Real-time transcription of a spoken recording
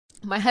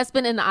My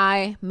husband and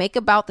I make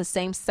about the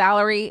same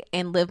salary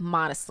and live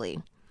modestly.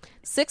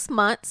 6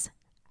 months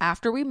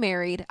after we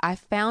married, I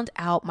found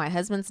out my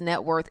husband's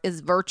net worth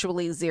is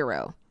virtually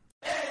zero.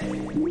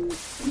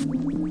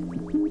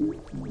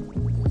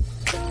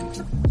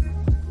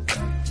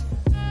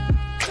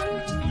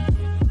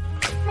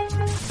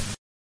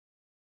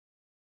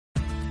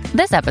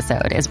 This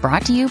episode is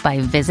brought to you by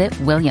Visit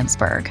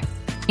Williamsburg.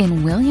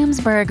 In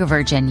Williamsburg,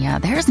 Virginia,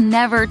 there's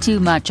never too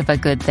much of a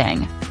good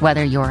thing.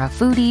 Whether you're a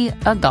foodie,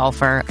 a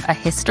golfer, a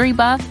history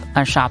buff, a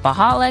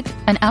shopaholic,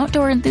 an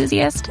outdoor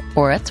enthusiast,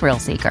 or a thrill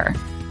seeker,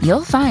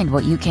 you'll find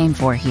what you came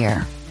for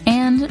here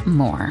and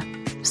more.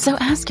 So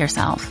ask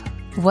yourself,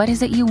 what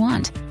is it you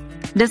want?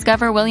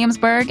 Discover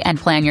Williamsburg and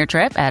plan your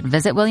trip at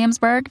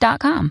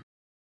visitwilliamsburg.com.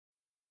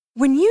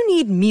 When you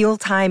need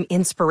mealtime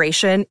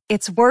inspiration,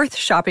 it's worth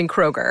shopping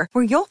Kroger,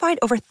 where you'll find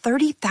over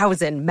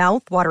 30,000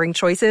 mouth-watering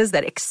choices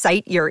that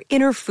excite your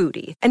inner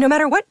foodie. And no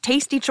matter what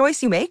tasty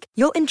choice you make,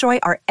 you'll enjoy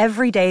our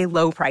everyday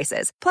low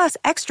prices, plus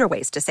extra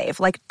ways to save,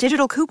 like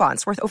digital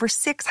coupons worth over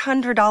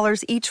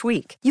 $600 each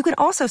week. You can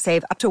also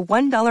save up to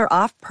 $1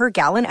 off per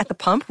gallon at the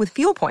pump with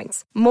fuel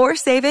points. More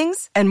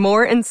savings and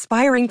more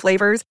inspiring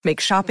flavors make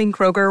shopping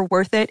Kroger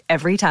worth it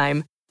every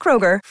time.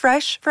 Kroger,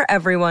 fresh for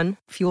everyone.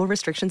 Fuel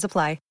restrictions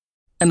apply.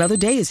 Another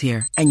day is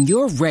here, and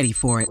you're ready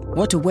for it.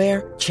 What to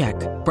wear? Check.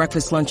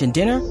 Breakfast, lunch, and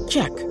dinner?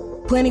 Check.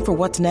 Planning for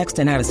what's next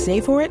and how to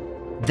save for it?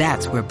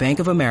 That's where Bank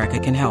of America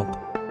can help.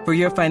 For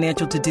your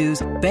financial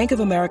to-dos, Bank of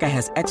America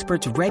has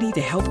experts ready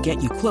to help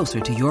get you closer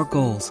to your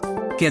goals.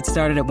 Get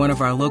started at one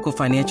of our local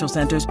financial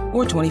centers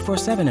or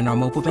 24/7 in our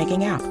mobile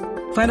banking app.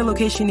 Find a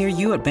location near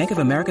you at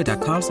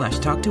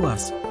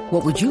bankofamerica.com/talktous.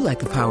 What would you like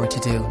the power to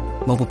do?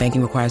 Mobile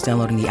banking requires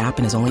downloading the app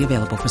and is only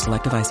available for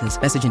select devices.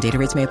 Message and data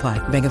rates may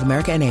apply. Bank of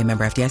America N.A.,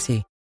 member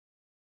FDIC.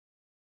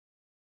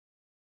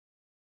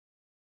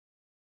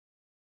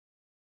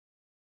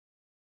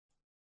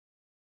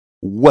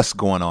 What's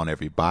going on,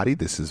 everybody?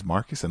 This is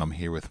Marcus, and I'm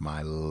here with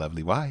my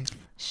lovely wife,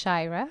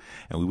 Shira.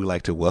 And we would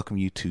like to welcome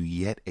you to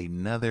yet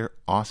another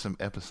awesome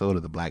episode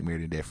of the Black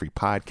Married and Debt Free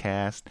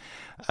podcast.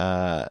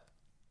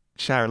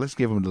 Shira, let's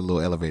give them the little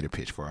elevator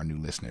pitch for our new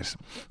listeners.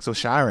 So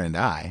Shira and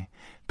I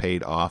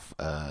paid off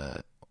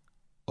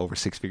over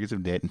 6 figures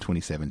of debt in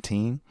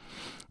 2017.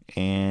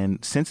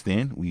 And since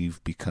then,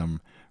 we've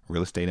become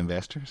real estate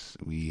investors.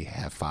 We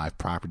have 5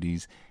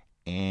 properties.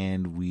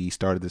 And we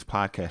started this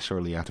podcast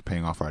shortly after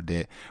paying off our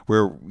debt.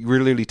 We're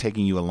literally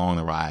taking you along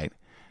the ride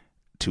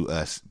to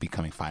us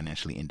becoming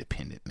financially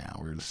independent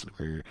now.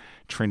 We're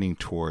trending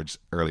towards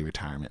early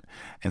retirement.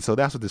 And so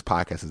that's what this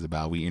podcast is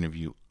about. We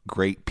interview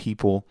great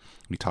people.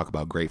 We talk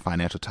about great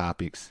financial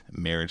topics,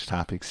 marriage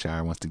topics.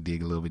 Shira wants to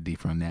dig a little bit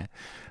deeper on that.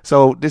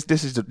 So this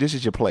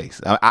is your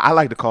place. I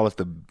like to call us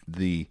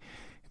the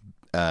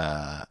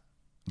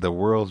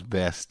world's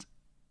best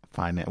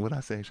finance. What did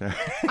I say, Shira?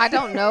 I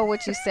don't know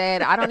what you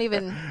said. I don't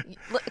even.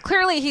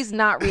 Clearly, he's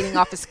not reading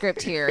off the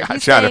script here. I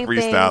He's try to saying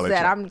freestyle things it,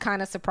 that yeah. I'm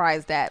kind of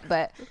surprised at,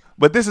 but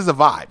this is a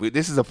vibe.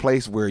 This is a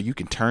place where you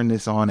can turn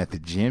this on at the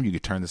gym. You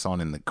can turn this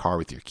on in the car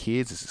with your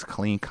kids. This is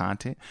clean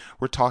content.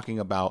 We're talking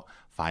about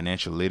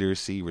financial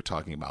literacy. We're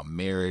talking about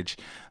marriage.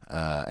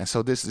 And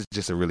so this is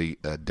just a really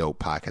dope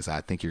podcast I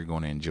think you're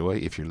going to enjoy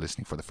if you're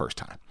listening for the first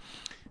time.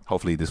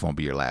 Hopefully this won't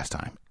be your last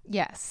time.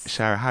 yes.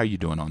 Shira, how are you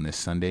doing on this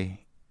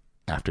Sunday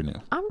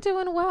afternoon? I'm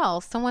doing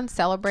well. Someone's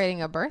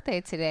celebrating a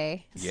birthday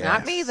today. It's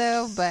not me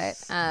though, but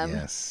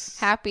Yes.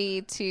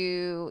 happy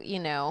to,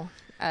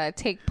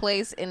 take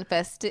place in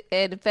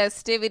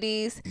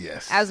festivities.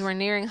 Yes. As we're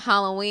nearing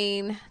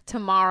Halloween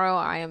tomorrow,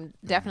 I am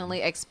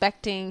definitely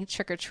expecting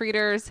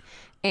trick-or-treaters.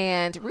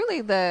 And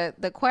really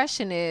the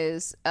question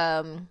is,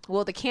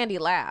 will the candy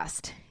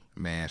last?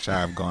 Man,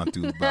 Shira, I've gone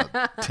through about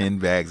 10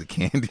 bags of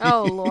candy.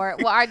 Oh,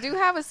 Lord. Well, I do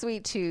have a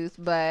sweet tooth,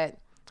 but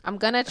I'm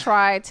going to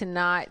try to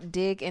not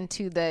dig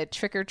into the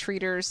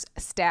trick-or-treaters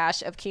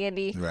stash of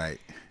candy Right.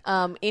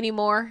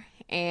 anymore.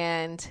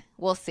 And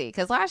we'll see.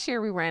 Because last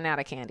year we ran out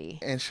of candy.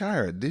 And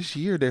Shira, this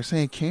year they're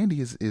saying candy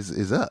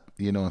is up.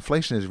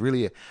 Inflation has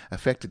really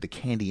affected the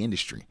candy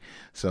industry.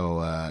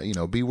 So,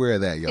 beware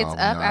of that, y'all.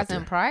 It's up as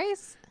in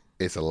price?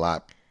 It's a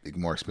lot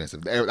more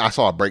expensive. I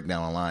saw a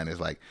breakdown online. It's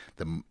like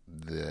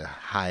the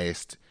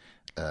highest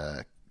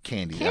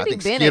candy. I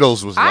think Bennett.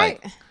 Skittles was up.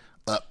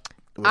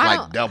 It was I like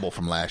don't- double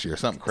from last year.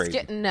 Something crazy.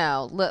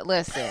 No,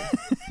 listen.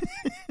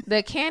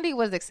 The candy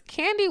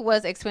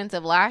was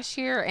expensive last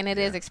year, and it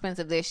is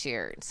expensive this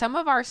year. Some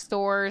of our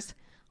stores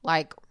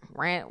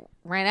ran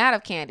out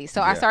of candy,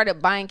 so I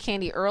started buying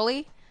candy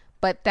early.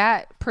 But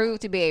that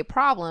proved to be a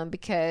problem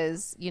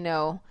because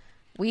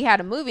we had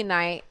a movie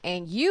night,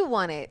 and you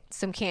wanted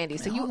some candy,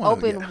 so you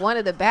opened one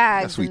of the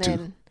bags, and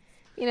then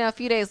a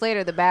few days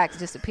later the bags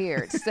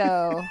disappeared.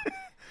 So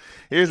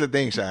here's the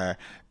thing, Shire,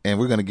 and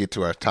we're gonna get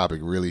to our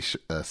topic really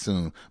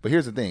soon. But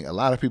here's the thing: a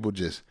lot of people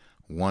just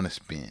want to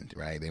spend,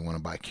 right? They want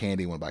to buy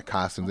candy, want to buy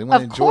costumes, they want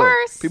to enjoy.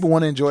 Course. People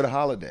want to enjoy the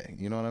holiday.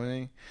 You know what I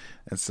mean?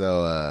 And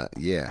so,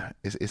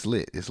 it's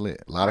lit. It's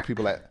lit. A lot of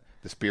people at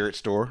the Spirit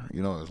store.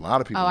 There's a lot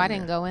of people. I in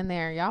didn't there. go in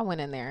there. Y'all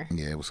went in there.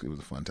 Yeah, it was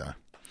a fun time.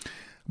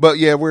 But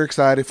yeah, we're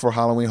excited for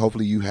Halloween.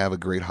 Hopefully you have a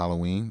great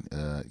Halloween.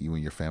 You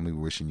and your family,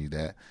 we're wishing you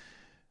that.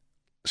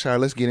 Shire,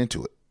 let's get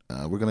into it.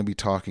 We're going to be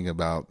talking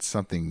about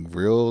something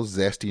real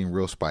zesty and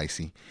real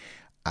spicy.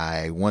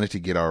 I wanted to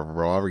get our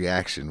raw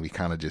reaction. We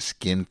kind of just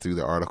skimmed through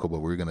the article, but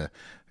we're going to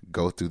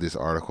go through this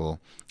article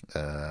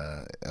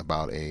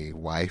about a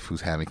wife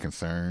who's having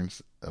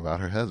concerns about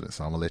her husband.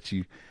 So I'm going to let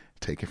you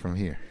take it from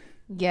here.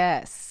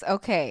 Yes.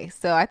 Okay.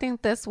 So I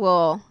think this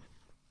will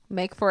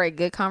make for a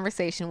good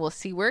conversation. We'll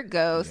see where it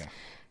goes.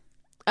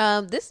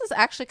 Yeah. This is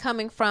actually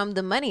coming from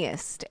The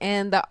Moneyist,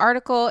 and the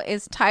article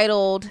is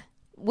titled,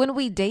 "When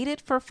we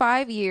dated for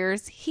 5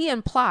 years, he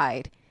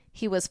implied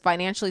he was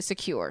financially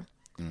secure.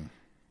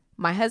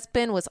 My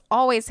husband was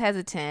always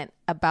hesitant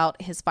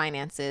about his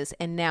finances,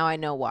 and now I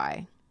know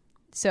why."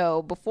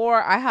 So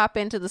before I hop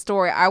into the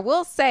story, I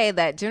will say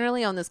that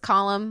generally on this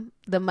column,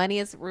 The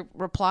Moneyist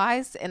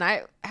replies, and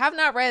I have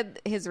not read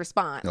his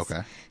response.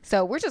 Okay.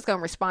 So we're just going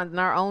to respond in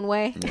our own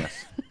way.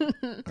 Yes.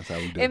 That's how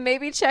we do. And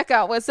maybe check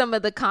out what some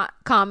of the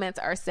comments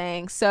are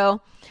saying.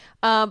 So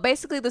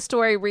basically the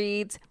story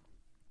reads,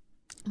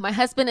 "My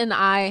husband and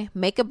I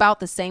make about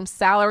the same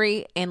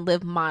salary and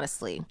live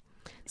modestly.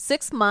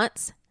 6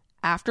 months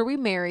after we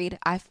married,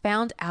 I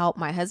found out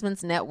my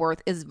husband's net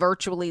worth is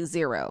virtually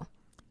zero.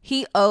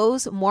 He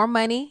owes more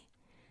money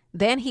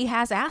than he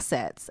has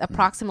assets,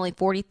 approximately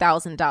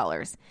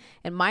 $40,000,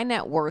 and my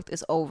net worth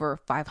is over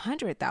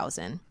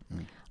 $500,000.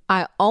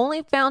 I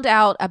only found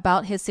out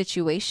about his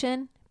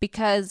situation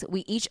because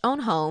we each own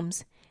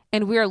homes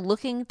and we are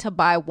looking to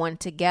buy one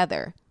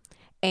together,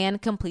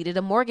 and completed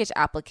a mortgage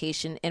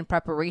application in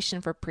preparation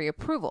for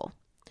pre-approval.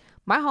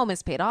 My home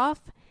is paid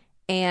off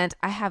and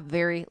I have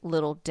very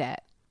little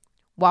debt.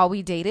 While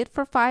we dated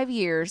for 5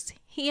 years,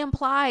 he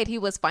implied he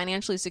was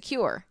financially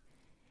secure.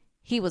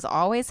 He was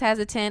always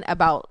hesitant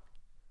about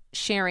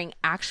sharing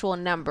actual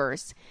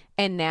numbers,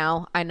 and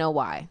now I know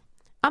why.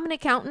 I'm an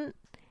accountant,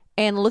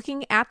 and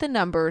looking at the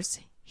numbers,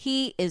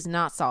 he is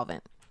not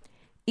solvent,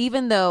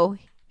 even though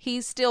he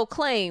still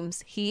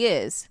claims he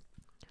is.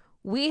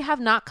 We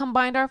have not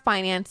combined our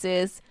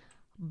finances,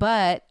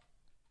 but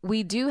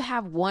we do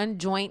have one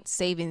joint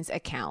savings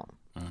account.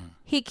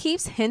 He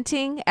keeps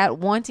hinting at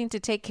wanting to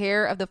take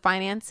care of the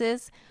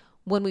finances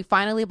when we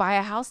finally buy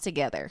a house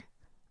together.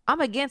 I'm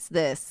against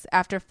this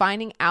after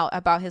finding out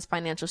about his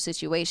financial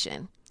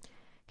situation.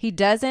 He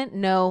doesn't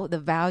know the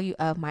value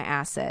of my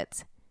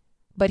assets,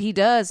 but he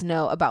does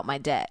know about my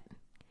debt.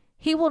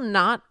 He will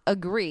not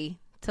agree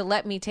to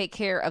let me take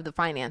care of the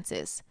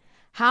finances.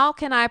 How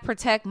can I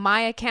protect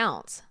my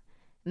accounts?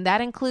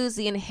 That includes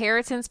the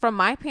inheritance from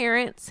my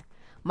parents,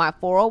 my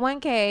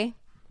 401k,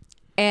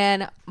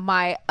 and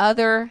my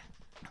other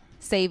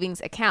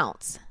savings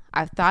accounts.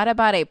 I've thought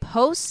about a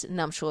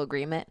post-nuptial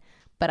agreement,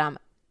 but I'm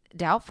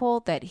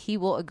doubtful that he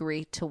will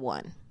agree to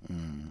one."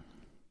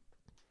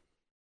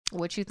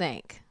 What you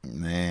think?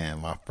 Man,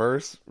 my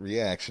first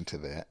reaction to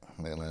that,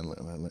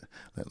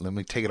 let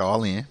me take it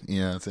all in.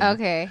 You know what I'm saying?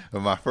 Okay.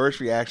 But my first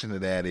reaction to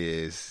that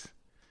is,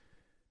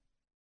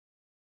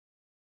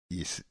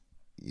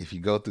 if you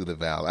go through the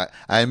vow,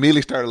 I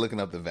immediately started looking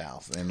up the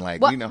vows. And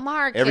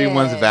Marcus,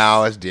 everyone's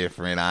vow is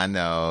different. I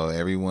know.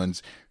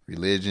 Everyone's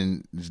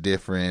religion is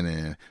different,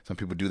 and some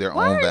people do their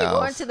own vows. Why are you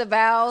going to the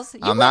vows?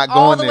 I'm not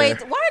going there. Why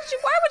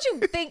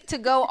would you think to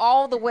go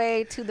all the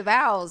way to the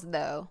vows,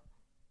 though?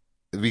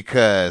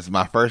 Because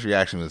my first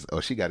reaction was,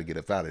 oh, she got to get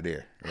up out of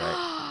there,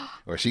 right?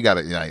 Or she got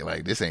to,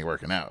 like, this ain't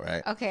working out,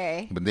 right?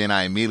 Okay. But then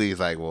I immediately was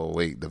like, well,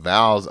 wait, the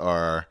vows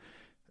are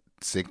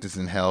sickness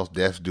and health,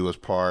 death do us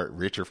part,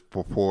 rich or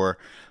poor.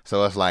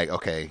 So it's like,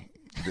 okay,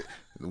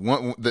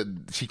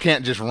 she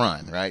can't just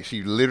run, right?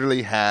 She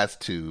literally has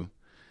to,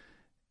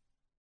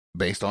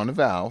 based on the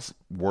vows,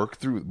 work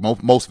through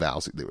most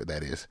vows,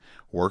 that is,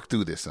 work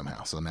through this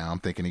somehow. So now I'm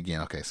thinking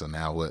again, okay, so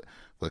now what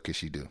could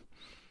she do?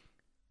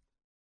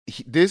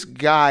 This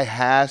guy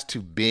has to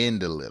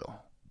bend a little,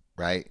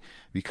 right?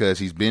 Because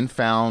he's been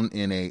found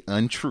in a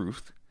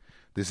untruth.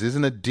 This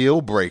isn't a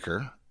deal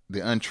breaker.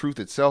 The untruth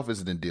itself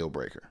isn't a deal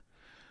breaker.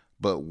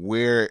 But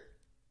where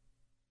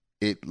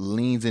it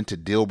leans into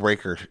deal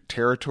breaker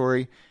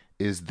territory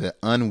is the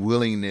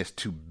unwillingness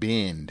to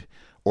bend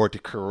or to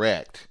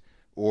correct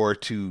or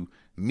to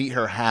meet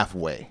her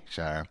halfway,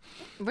 Shire.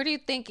 Where do you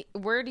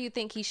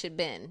think he should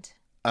bend?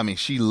 I mean,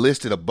 she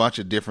listed a bunch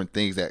of different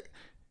things that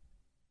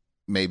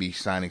maybe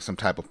signing some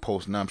type of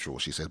post-nuptial,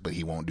 she says, but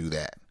he won't do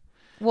that.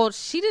 Well,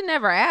 she didn't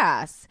ever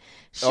ask.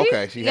 She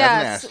hasn't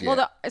asked yet.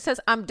 Well, it says,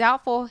 I'm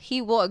doubtful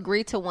he will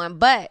agree to one,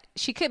 but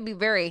she could be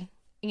very,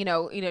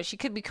 she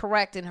could be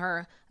correct in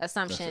her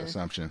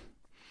assumption.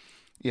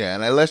 Yeah,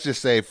 and let's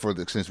just say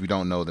since we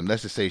don't know them,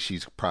 let's just say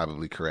she's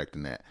probably correct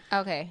in that.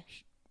 Okay.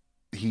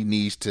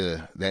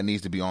 That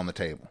needs to be on the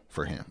table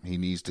for him. He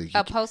needs to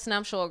a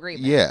post-nuptial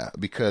agreement. Yeah,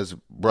 because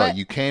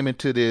you came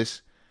into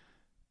this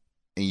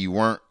and you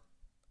weren't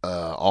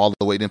all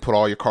the way, didn't put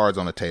all your cards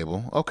on the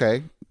table.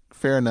 Okay,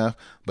 fair enough.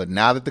 But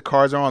now that the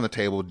cards are on the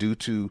table due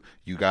to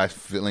you guys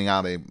filling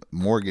out a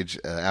mortgage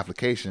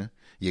application,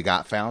 you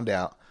got found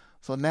out.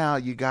 So now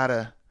you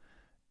gotta,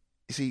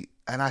 you see,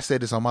 and I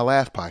said this on my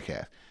last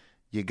podcast,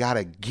 you got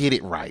to get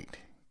it right?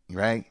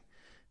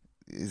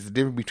 It's the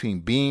difference between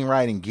being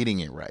right and getting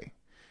it right.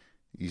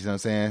 You see what I'm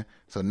saying?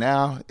 So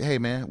now, hey,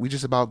 man, we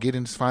just about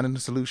finding the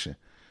solution.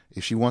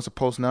 If she wants a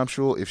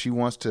postnuptial, if she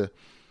wants to,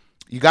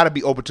 you got to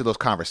be open to those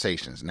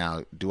conversations.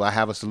 Now, do I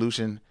have a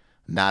solution?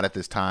 Not at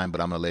this time, but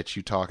I'm going to let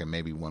you talk and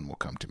maybe one will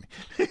come to me.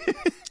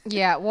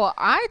 Yeah, well,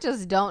 I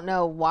just don't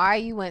know why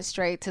you went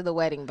straight to the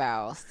wedding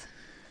vows.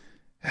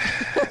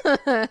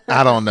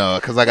 I don't know.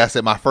 Because like I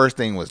said, my first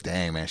thing was,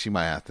 dang, man, she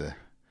might have to.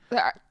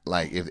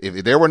 Like,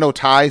 if there were no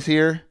ties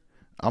here,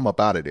 I'm up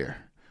out of there.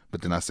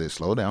 But then I said,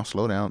 slow down.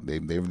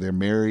 They're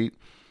married.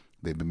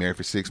 They've been married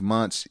for 6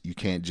 months. You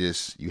can't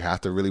you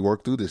have to really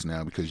work through this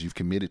now because you've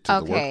committed to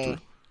the work through.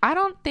 I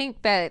don't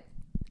think that,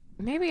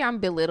 maybe I'm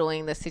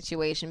belittling the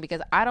situation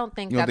because I don't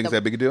think you don't think it's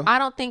that big a deal? I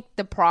don't think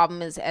the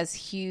problem is as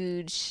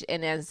huge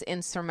and as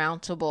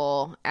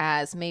insurmountable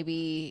as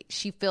maybe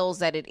she feels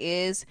that it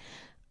is.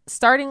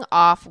 Starting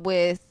off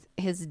with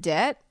his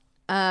debt.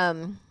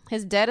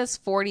 His debt is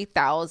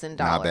 $40,000.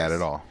 Not bad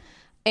at all.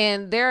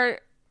 And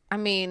that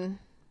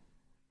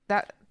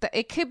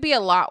it could be a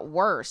lot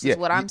worse is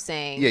what I'm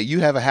saying. Yeah,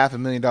 you have a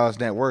 $500,000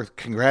 net worth.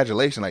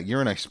 Congratulations. Like,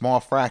 you're in a small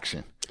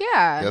fraction.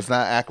 Yeah. Let's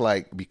not act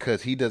like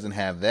because he doesn't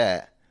have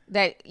that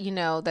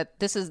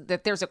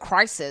there's a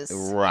crisis.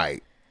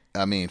 Right.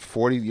 I mean,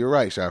 you're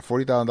right, Shai.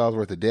 $40,000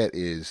 worth of debt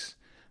is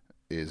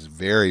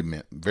very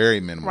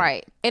minimal.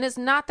 Right. And it's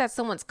not that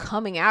someone's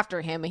coming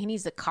after him and he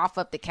needs to cough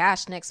up the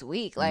cash next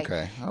week. Like,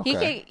 he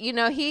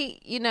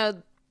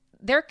can,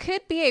 there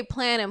could be a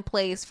plan in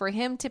place for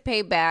him to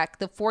pay back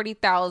the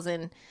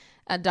 $40,000,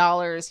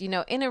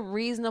 in a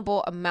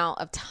reasonable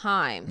amount of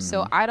time. Mm-hmm.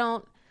 So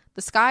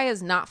the sky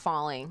is not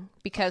falling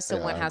because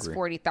someone has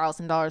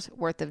 $40,000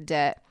 worth of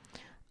debt.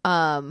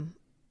 And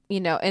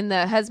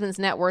the husband's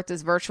net worth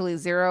is virtually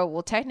zero.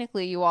 Well,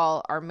 technically you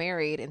all are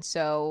married. And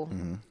so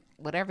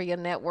whatever your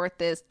net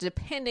worth is,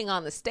 depending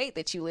on the state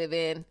that you live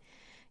in,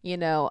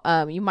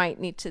 you might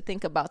need to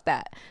think about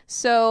that.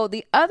 So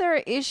the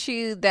other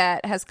issue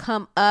that has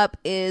come up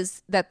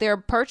is that they're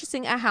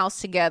purchasing a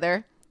house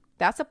together.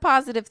 That's a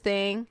positive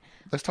thing.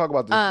 Let's talk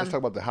about this. Let's talk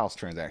about the house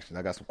transaction.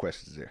 I got some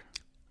questions there.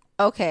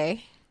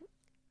 Okay.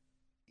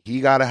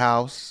 He got a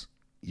house.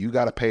 You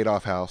got a paid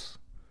off house.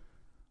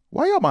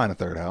 Why y'all buying a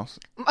third house?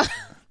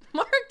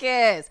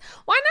 Marcus,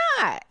 why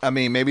not? I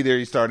mean, maybe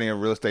they're starting a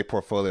real estate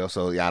portfolio,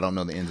 so I don't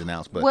know the ins and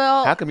outs. But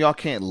how come y'all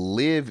can't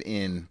live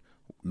in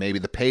maybe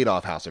the paid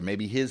off house or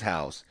maybe his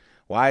house?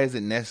 Why is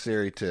it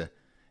necessary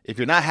if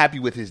you're not happy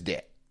with his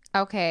debt?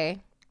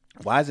 Okay.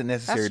 Why is it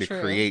necessary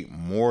to create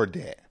more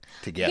debt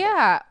together?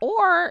 Yeah,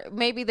 or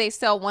maybe they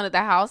sell one of the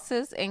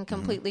houses and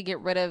completely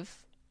get rid of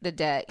the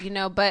debt,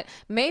 but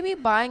maybe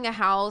buying a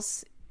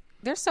house,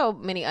 there's so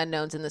many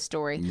unknowns in the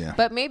story,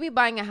 but maybe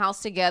buying a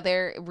house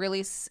together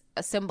really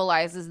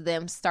symbolizes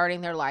them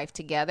starting their life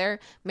together.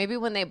 Maybe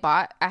when they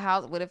bought a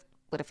house, what if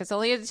it's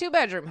only a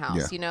 2-bedroom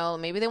house?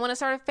 Maybe they want to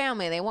start a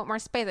family. They want more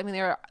space. I mean,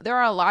 there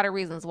are a lot of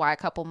reasons why a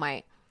couple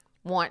might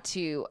want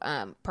to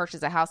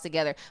purchase a house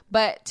together.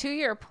 But to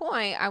your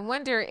point, I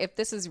wonder if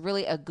this is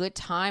really a good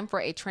time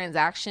for a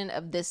transaction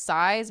of this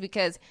size,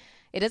 because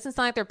it doesn't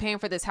sound like they're paying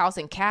for this house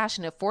in cash.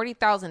 And if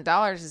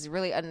 $40,000 is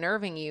really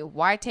unnerving you,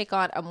 why take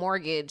on a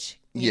mortgage,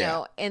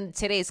 in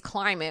today's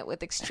climate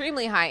with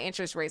extremely high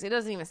interest rates? It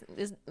doesn't even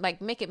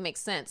make it make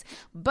sense.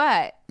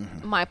 But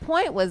my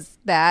point was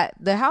that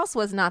the house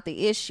was not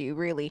the issue,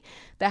 really.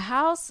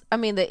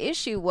 The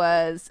issue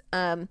was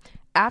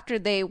after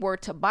they were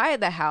to buy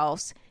the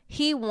house,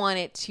 he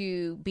wanted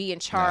to be in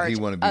charge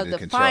of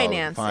the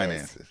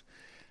finances.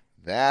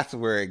 That's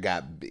where it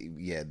got,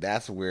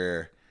 that's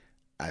where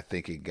I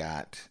think it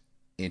got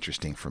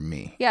interesting for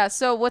me. Yeah.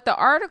 So what the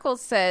article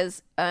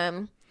says,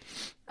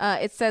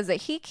 it says that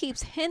he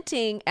keeps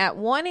hinting at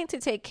wanting to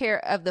take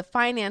care of the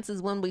finances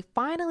when we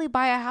finally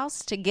buy a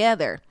house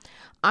together.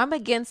 I'm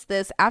against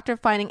this after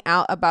finding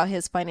out about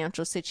his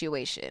financial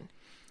situation.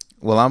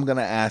 Well, I'm going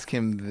to ask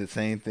him the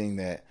same thing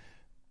that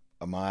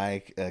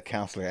my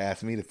counselor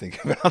asked me to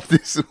think about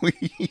this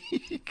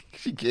week.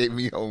 She gave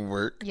me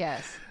homework.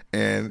 Yes.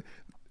 And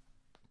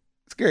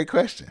it's a great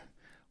question.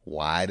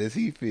 Why does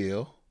he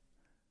feel?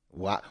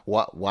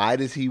 Why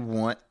does he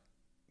want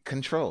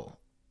control?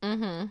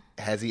 Mm-hmm.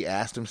 Has he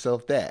asked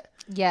himself that?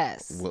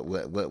 Yes.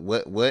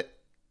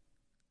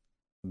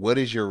 What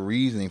is your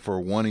reasoning for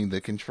wanting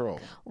the control?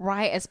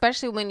 Right,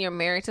 especially when you're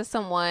married to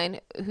someone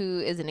who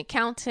is an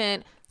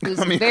accountant,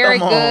 who's very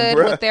good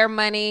with their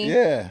money.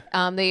 Yeah.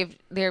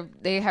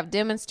 They have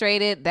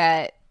demonstrated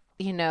that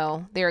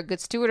they're a good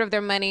steward of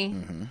their money.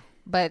 Mm-hmm.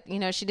 But,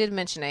 she did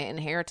mention an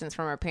inheritance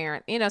from her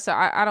parent, so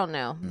I don't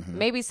know. Mm-hmm.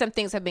 Maybe some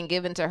things have been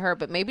given to her,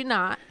 but maybe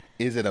not.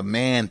 Is it a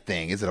man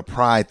thing? Is it a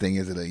pride thing?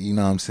 Is it what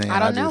I'm saying? I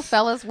don't know,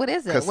 fellas. What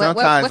is it?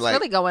 What's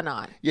really going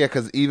on? Yeah,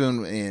 because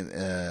even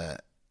in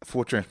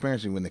full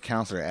transparency, when the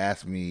counselor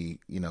asked me,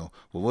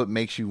 what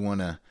makes you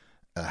want to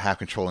have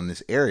control in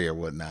this area or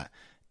whatnot,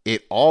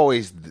 it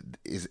always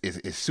is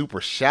super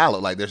shallow.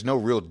 Like, there's no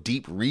real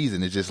deep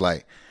reason. It's just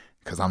like,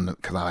 because I'm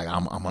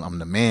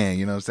the man.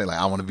 You know what I'm saying? Like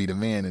I want to be the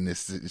man in this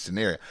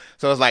scenario.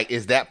 So it's like,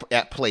 is that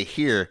at play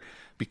here?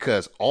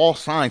 Because all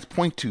signs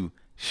point to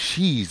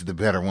she's the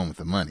better one with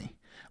the money,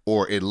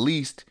 or at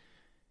least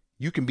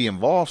you can be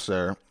involved,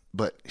 sir.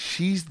 But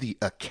she's the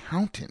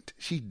accountant.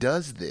 She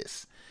does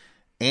this,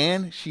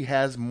 and she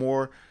has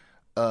more,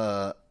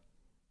 more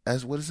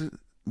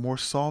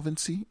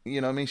solvency.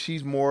 You know what I mean?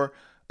 She's more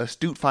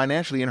astute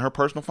financially in her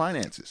personal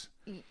finances.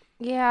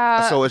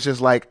 Yeah. So it's just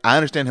like, I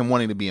understand him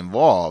wanting to be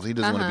involved. He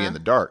doesn't want to be in the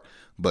dark,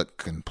 but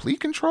complete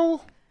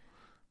control.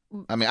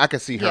 I mean, I can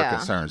see her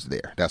concerns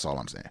there. That's all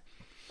I'm saying.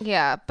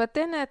 Yeah, but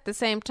then at the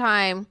same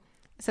time,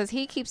 it says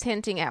he keeps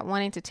hinting at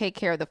wanting to take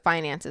care of the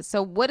finances.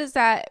 So what does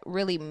that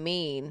really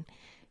mean?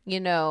 You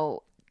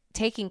know,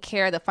 taking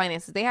care of the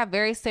finances. They have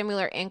very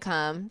similar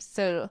income.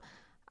 So,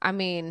 I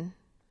mean,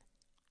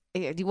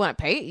 do you want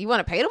to pay? You want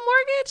to pay the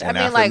mortgage? And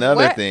I mean, that's another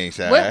what, thing,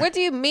 Shai. what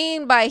do you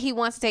mean by he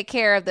wants to take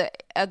care of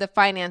the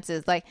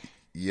finances? Like,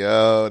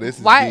 yo, this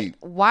is deep.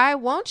 Why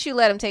won't you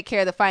let him take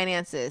care of the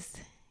finances?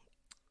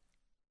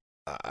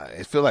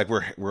 I feel like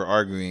we're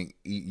arguing.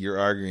 You're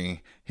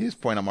arguing his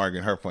point. I'm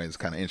arguing her point. It's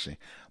kind of interesting.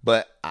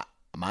 But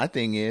my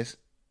thing is,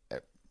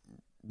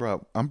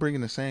 bro, I'm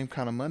bringing the same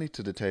kind of money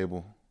to the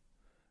table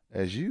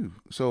as you.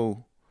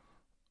 So,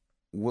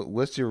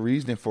 what's your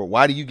reasoning for?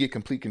 Why do you get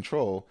complete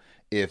control?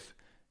 If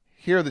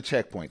here are the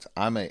checkpoints.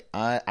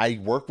 I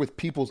work with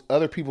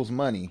other people's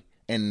money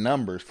and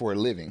numbers for a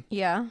living.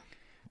 Yeah.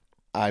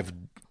 I've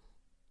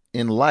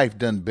in life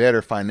done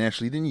better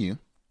financially than you.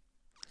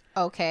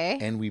 Okay.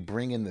 And we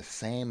bring in the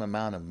same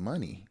amount of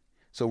money.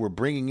 So we're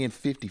bringing in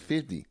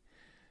 50-50.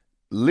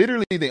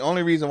 Literally, the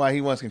only reason why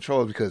he wants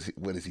control is because,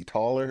 what is he,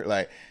 taller?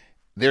 Like,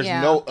 there's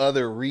no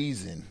other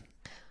reason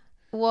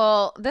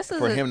for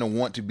him to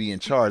want to be in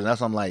charge. And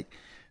that's why I'm like,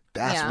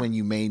 that's when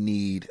you may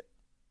need,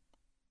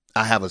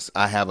 I have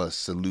a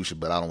solution,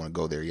 but I don't want to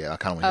go there yet. I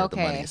kind of want to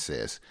hear what the money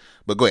says.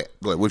 But go ahead.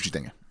 What you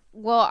thinking?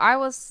 Well, I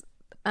was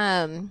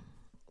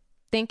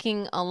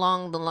thinking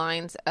along the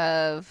lines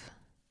of,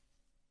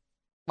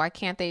 why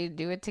can't they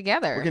do it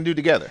together? We can do it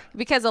together.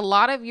 Because a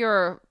lot of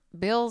your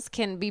bills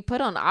can be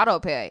put on auto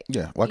pay.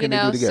 Yeah, why can't they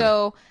do it together?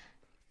 So,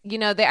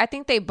 I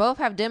think they both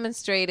have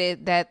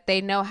demonstrated that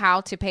they know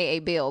how to pay a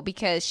bill,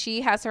 because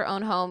she has her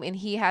own home and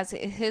he has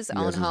his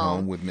own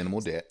home with minimal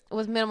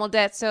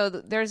debt. So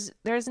there's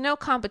no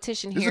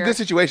competition here. It's a good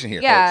situation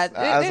here. Yeah, folks.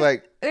 I was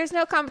like, there's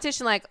no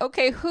competition. Like,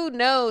 okay, who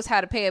knows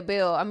how to pay a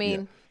bill? I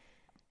mean,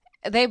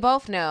 they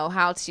both know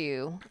how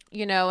to.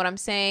 You know what I'm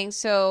saying?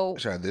 So,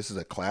 sure, this is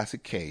a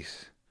classic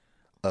case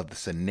of the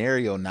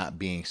scenario not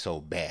being so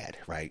bad,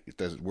 right?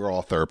 We're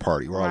all third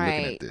party. We're all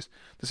looking at this.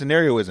 The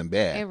scenario isn't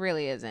bad. It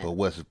really isn't. But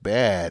what's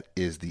bad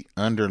is the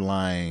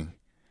underlying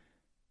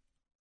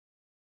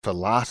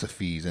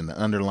philosophies and the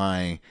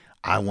underlying,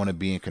 I want to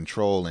be in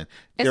control. And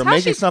they're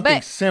making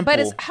something simple.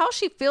 But it's how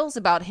she feels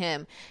about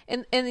him.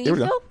 And you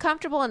feel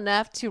comfortable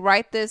enough to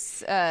write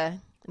this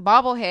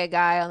bobblehead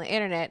guy on the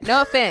internet.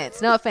 No offense,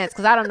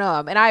 because I don't know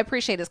him, and I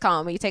appreciate his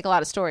column. You take a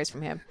lot of stories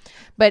from him,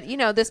 but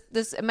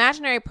this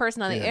imaginary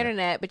person on the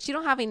internet. But you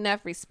don't have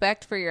enough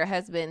respect for your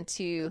husband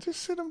to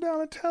just sit him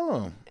down and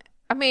tell him.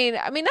 I mean,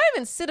 not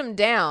even sit him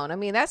down. I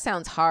mean, that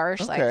sounds harsh.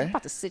 Okay. Like, I'm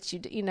about to sit you.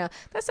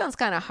 That sounds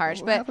kind of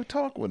harsh. But have a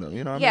talk with him.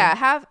 What I mean?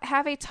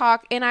 have a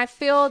talk, and I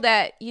feel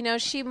that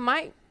she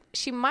might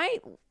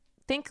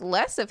think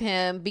less of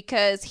him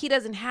because he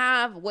doesn't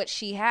have what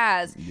she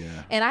has.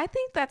 Yeah. And I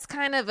think that's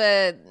kind of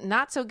a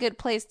not so good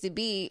place to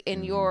be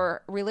in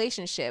your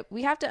relationship.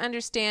 We have to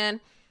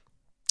understand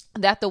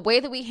that the way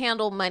that we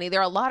handle money, there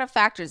are a lot of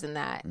factors in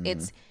that.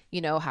 It's,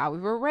 how we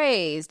were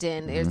raised,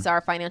 and it's our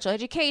financial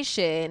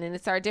education, and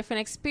it's our different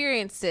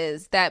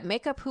experiences that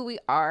make up who we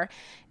are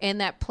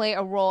and that play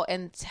a role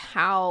in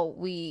how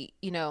we,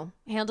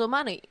 handle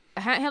money.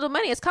 Handle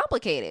money is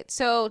complicated.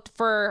 So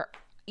for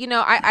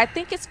I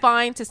think it's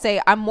fine to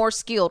say I'm more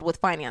skilled with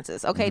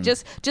finances. Okay,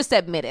 just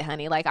admit it,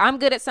 honey. Like, I'm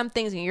good at some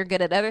things and you're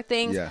good at other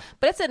things. Yeah.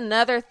 But it's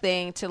another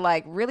thing to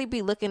like really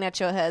be looking at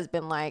your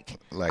husband like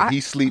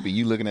he's sleepy.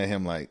 You looking at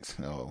him like,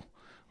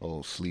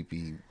 oh,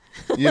 sleepy.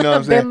 You know what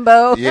I'm saying?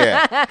 Bimbo.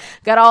 Yeah.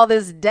 Got all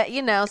this debt.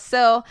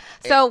 So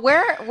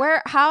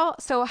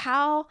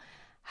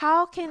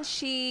how can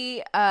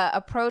she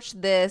approach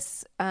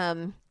this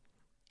in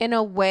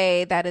a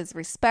way that is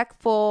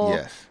respectful?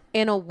 Yes.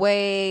 In a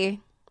way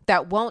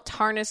that won't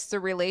tarnish the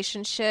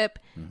relationship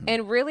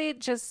and really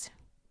just,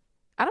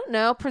 I don't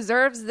know,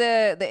 preserves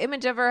the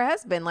image of her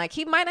husband. Like,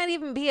 he might not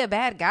even be a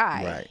bad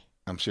guy. Right.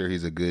 I'm sure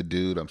he's a good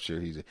dude. I'm sure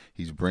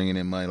he's bringing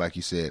in money. Like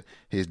you said,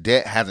 his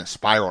debt hasn't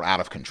spiraled out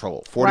of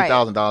control.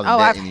 $40,000 in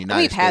debt in the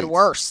United States. We've had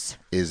worse.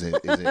 Is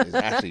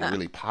actually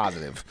really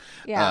positive.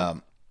 Yeah.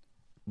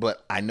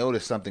 But I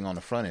noticed something on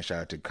the front end,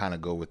 Shire, to kind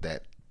of go with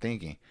that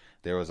thinking.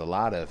 There was a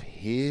lot of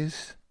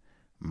his,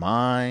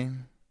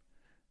 mine,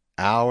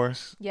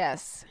 ours.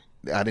 Yes.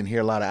 I didn't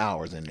hear a lot of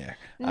hours in there.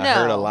 No. I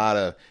heard a lot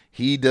of,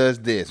 he does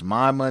this,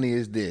 my money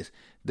is this,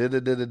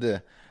 da-da-da-da-da.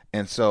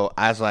 And so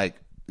I was like,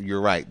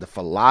 you're right. The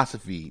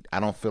philosophy, I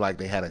don't feel like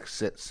they had a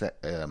set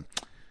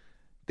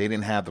they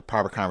didn't have the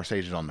proper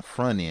conversations on the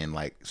front end.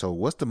 Like, so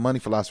what's the money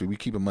philosophy? We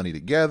keeping money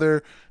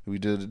together. We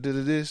did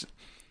this.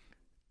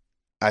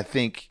 I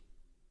think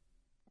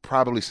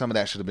probably some of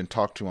that should have been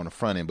talked to on the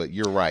front end, but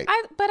you're right.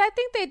 But I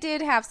think they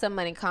did have some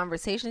money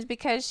conversations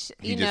because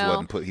he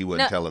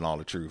wasn't telling all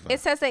the truth. It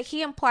says that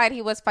he implied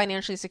he was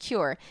financially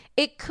secure.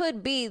 It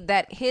could be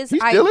that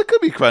it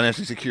could be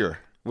financially secure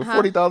with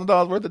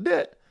 $40,000 worth of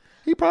debt.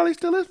 He probably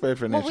still is very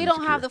financially secure. Well,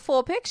 we don't have the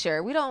full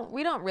picture. We don't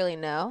really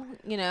know,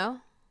 you know.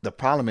 The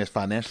problem is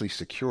financially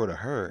secure to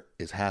her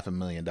is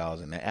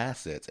 $500,000 in the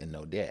assets and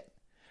no debt.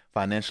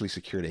 Financially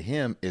secure to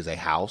him is a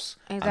house.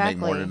 Exactly. I make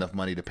more than enough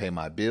money to pay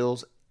my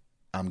bills.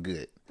 I'm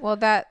good. Well,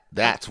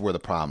 that's where the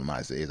problem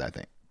is, I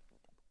think.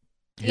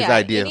 His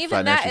idea and of even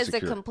financially that is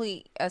secure. a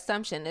complete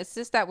assumption. It's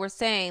just that we're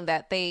saying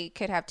that they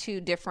could have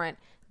two different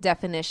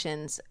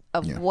definitions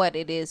of what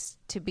it is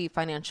to be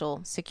financial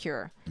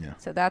secure. Yeah.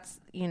 So that's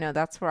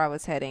where I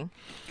was heading.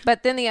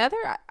 But then the other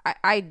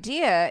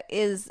idea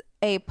is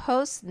a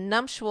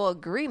post-nuptial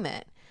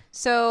agreement.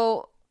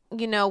 So,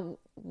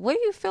 what do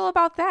you feel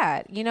about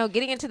that?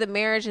 Getting into the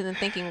marriage and then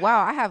thinking,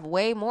 wow, I have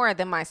way more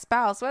than my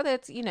spouse, whether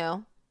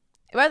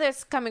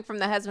it's coming from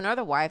the husband or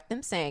the wife,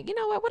 them saying, you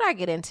know what I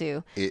get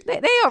into? They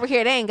over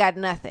here, they ain't got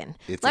nothing.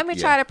 Let me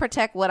try to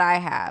protect what I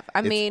have.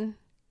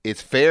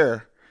 It's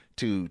fair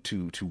to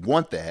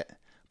want that,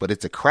 but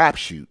it's a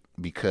crapshoot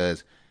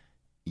because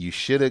you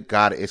should have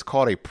got it. It's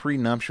called a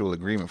prenuptial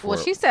agreement. Well,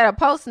 she said a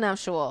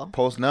postnuptial.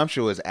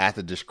 Postnuptial is at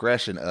the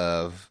discretion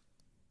of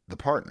the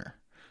partner.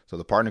 So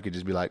the partner could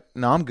just be like,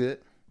 no, I'm good.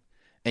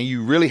 And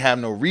you really have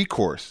no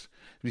recourse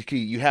because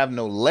you have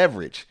no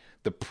leverage.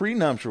 The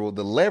prenuptial,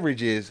 the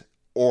leverage is,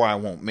 or I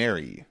won't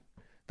marry you.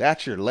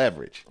 That's your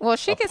leverage. Well,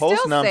 she can still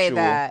say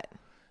that.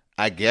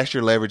 I guess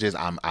your leverage is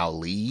I'll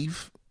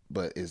leave,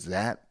 but is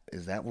that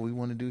what we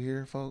want to do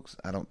here, folks?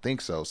 I don't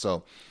think so.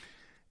 So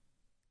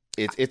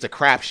it's a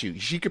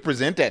crapshoot. She could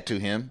present that to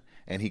him,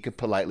 and he could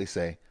politely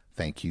say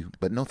thank you,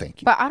 but no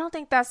thank you. But I don't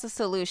think that's the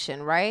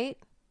solution, right?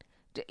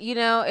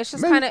 It's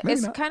just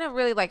kind of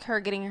really like her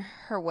getting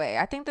her way.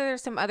 I think that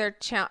there's some other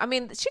she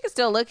could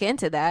still look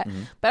into that,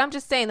 but I'm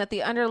just saying that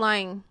the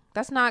underlying.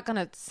 That's not going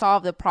to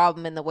solve the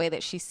problem in the way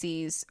that she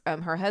sees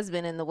her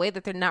husband and the way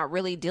that they're not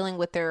really dealing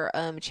with their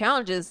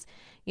challenges,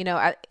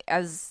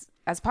 as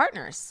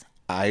partners.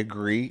 I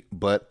agree,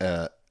 but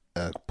a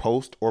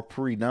post or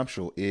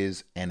prenuptial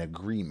is an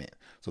agreement.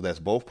 So that's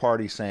both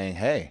parties saying,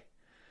 hey,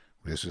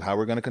 this is how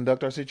we're going to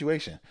conduct our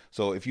situation.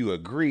 So if you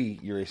agree,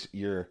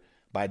 you're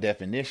by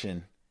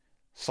definition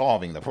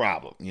solving the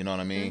problem. You know what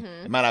I mean?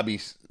 It might not be,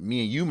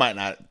 me and you might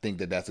not think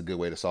that that's a good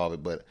way to solve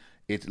it, but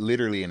it's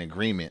literally an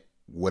agreement.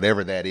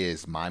 Whatever that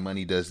is, my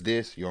money does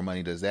this, your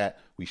money does that.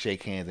 We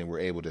shake hands and we're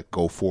able to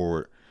go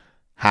forward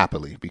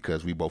happily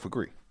because we both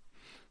agree.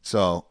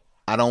 So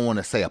I don't want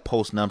to say a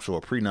postnuptial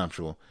or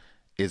prenuptial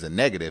is a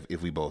negative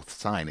if we both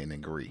sign and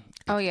agree.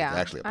 Oh, yeah. It's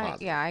actually a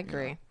positive. I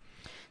agree.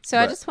 So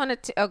I just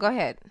wanted to, go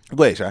ahead.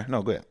 Go ahead, Shai.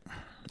 No, go ahead.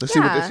 Let's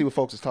see what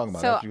folks is talking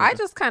about. So I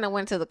just kind of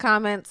went to the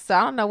comments. So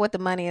I don't know what the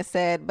money has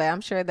said, but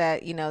I'm sure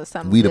that,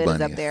 something we good the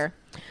is up there.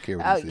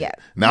 Oh, yeah.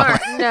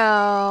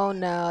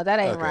 No, that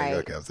ain't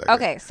right.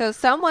 Okay, so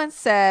someone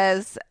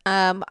says,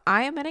 I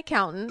am an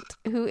accountant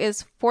who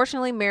is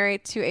fortunately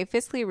married to a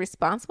fiscally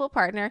responsible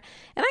partner,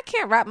 and I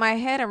can't wrap my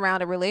head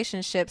around a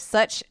relationship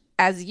such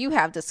as you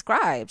have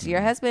described.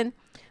 Your husband,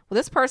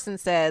 this person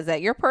says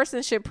that your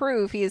person should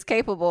prove he is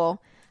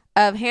capable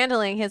of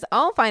handling his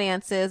own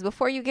finances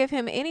before you give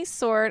him any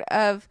sort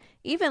of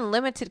even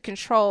limited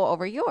control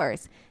over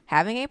yours.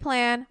 Having a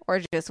plan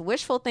or just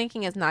wishful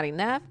thinking is not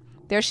enough.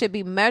 There should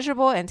be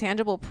measurable and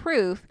tangible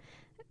proof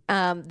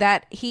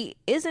that he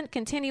isn't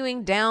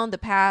continuing down the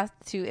path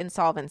to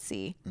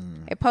insolvency.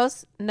 A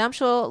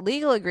post-nuptial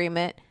legal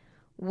agreement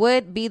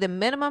would be the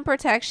minimum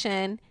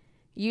protection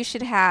you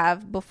should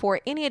have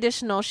before any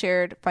additional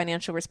shared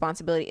financial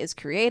responsibility is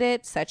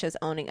created, such as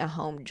owning a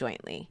home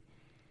jointly.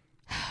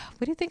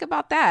 What do you think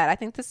about that? I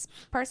think this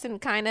person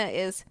kind of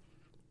is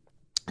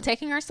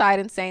taking her side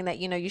and saying that,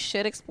 you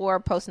should explore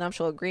a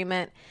postnuptial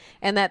agreement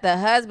and that the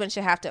husband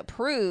should have to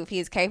prove he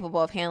is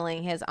capable of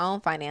handling his own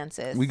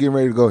finances. We getting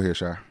ready to go here,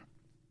 Shar.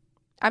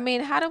 I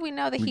mean, how do we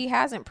know that he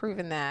hasn't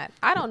proven that?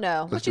 I don't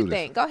know. What you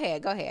think? Go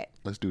ahead.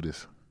 Let's do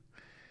this.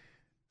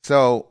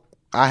 So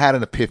I had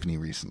an epiphany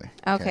recently.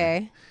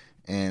 Okay.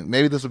 And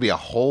maybe this will be a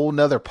whole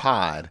nother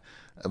pod,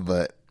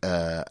 but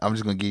I'm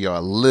just going to give you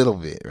a little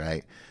bit,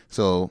 right?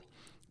 So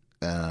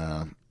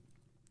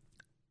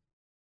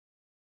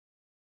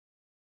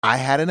I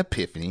had an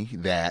epiphany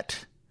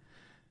that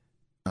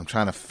I'm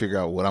trying to figure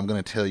out what I'm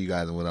going to tell you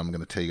guys and what I'm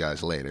going to tell you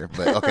guys later.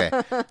 But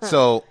okay,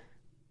 so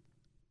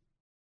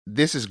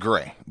this is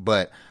gray,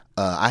 but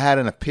I had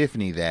an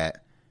epiphany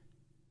that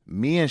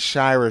me and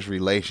Shira's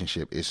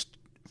relationship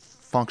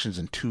functions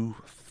in two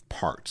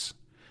parts,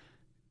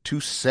 two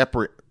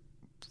separate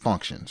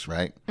functions,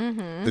 right?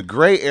 Mm-hmm. The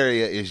gray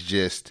area is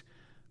just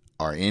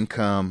our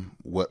income,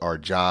 what our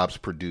jobs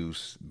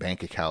produce,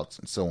 bank accounts,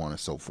 and so on and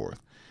so forth.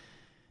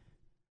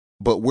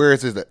 But where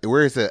is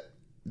a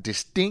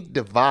distinct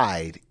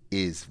divide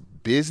is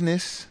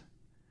business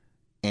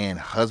and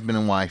husband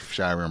and wife,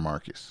 Shira and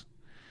Marcus.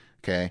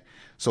 Okay?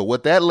 So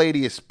what that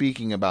lady is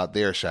speaking about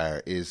there,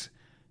 Shira, is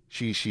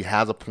she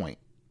has a point.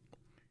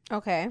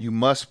 Okay. You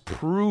must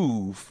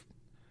prove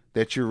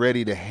that you're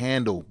ready to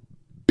handle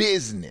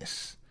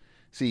business.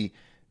 See,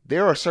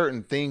 there are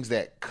certain things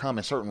that come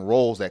and certain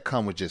roles that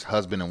come with just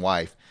husband and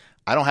wife.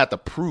 I don't have to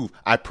prove.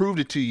 I proved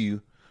it to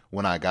you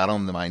when I got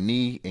on my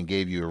knee and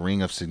gave you a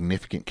ring of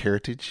significant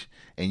carriage,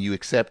 and you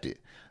accepted.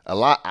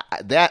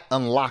 That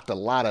unlocked a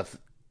lot of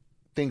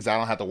things I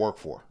don't have to work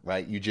for,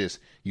 right?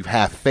 You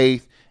have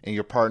faith in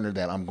your partner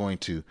that I'm going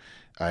to,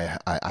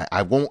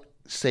 I won't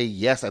say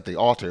yes at the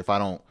altar if I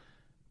don't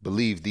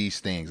believe these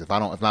things. If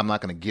I'm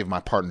not going to give my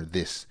partner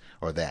this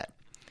or that.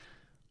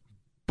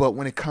 But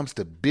when it comes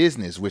to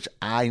business, which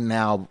I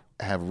now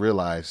have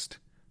realized,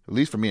 at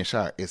least for me and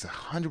Shire, it's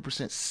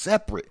 100%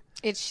 separate.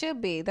 It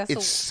should be.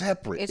 It's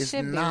separate. It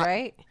should be,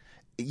 right?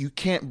 You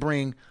can't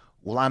bring,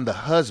 well, I'm the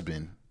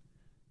husband,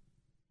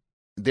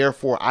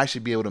 therefore I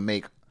should be able to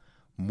make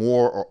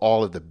more or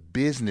all of the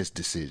business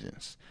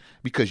decisions,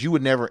 because you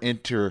would never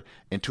enter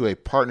into a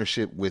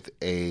partnership with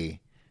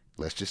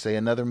let's just say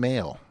another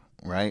male,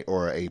 right?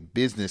 Or a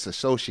business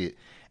associate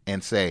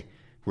and say,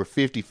 we're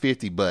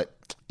 50-50, but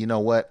you know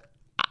what?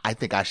 I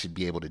think I should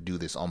be able to do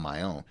this on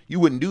my own. You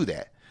wouldn't do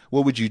that.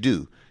 What would you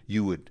do?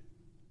 You would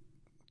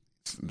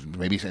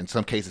maybe in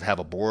some cases have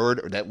a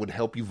board that would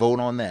help you vote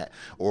on that,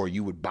 or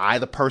you would buy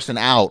the person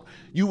out.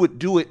 You would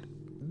do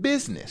it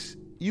business.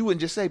 You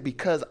wouldn't just say,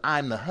 because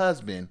I'm the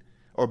husband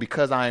or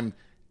because I'm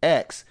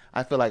X,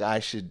 I feel like I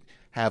should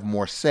have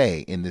more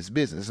say in this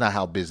business. It's not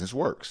how business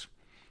works.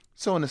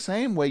 So in the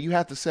same way, you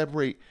have to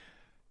separate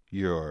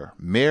your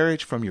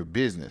marriage from your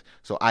business.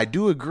 So I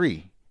do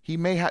agree.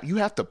 You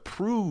have to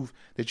prove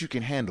that you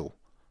can handle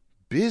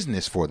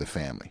business for the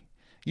family.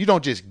 You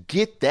don't just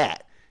get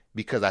that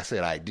because I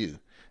said I do.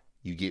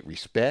 You get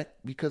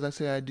respect because I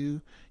say I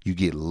do. You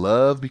get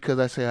love because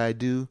I say I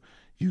do.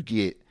 You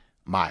get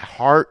my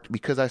heart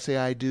because I say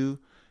I do.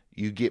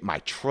 You get my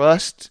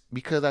trust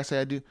because I say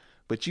I do.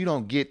 But you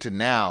don't get to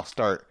now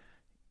start,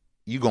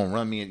 you going to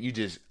run me and you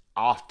just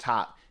off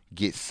top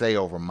get say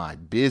over my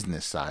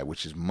business side,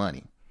 which is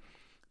money.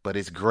 But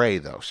it's gray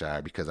though,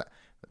 Shire, because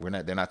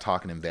they're not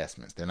talking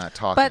investments. They're not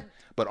talking,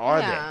 but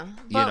are they?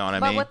 You know what I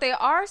mean? But what they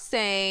are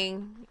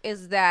saying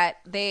is that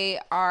they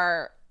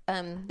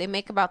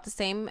make about the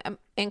same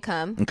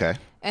income. Okay.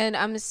 And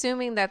I'm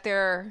assuming that they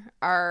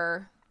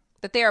are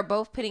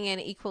both putting in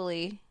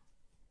equally,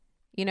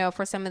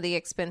 for some of the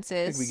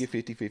expenses. I think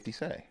we get 50-50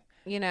 say.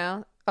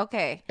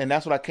 Okay. And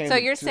that's what I came to. So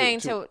you're saying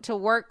to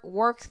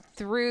work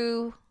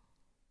through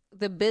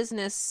the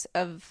business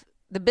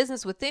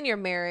within your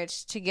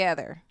marriage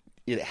together.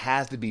 It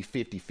has to be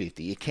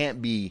 50-50. It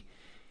can't be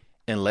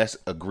unless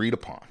agreed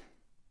upon.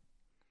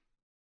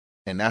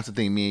 And that's the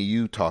thing me and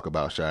you talk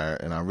about, Shire,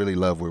 and I really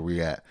love where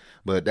we're at.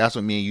 But that's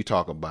what me and you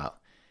talk about.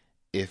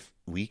 If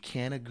we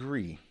can't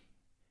agree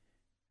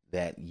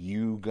that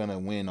you're going to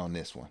win on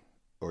this one,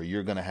 or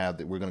we're going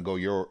to go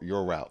your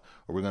route,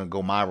 or we're going to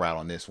go my route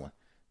on this one,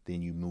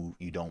 then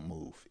you don't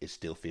move. It's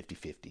still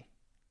 50-50.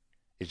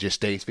 It just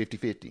stays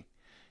 50-50.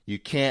 You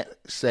can't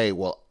say,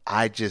 well,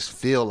 I just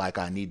feel like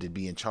I need to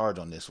be in charge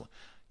on this one.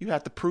 You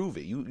have to prove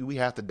it. We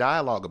have to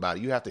dialogue about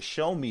it. You have to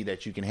show me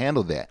that you can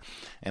handle that.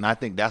 And I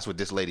think that's what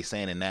this lady's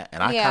saying in that.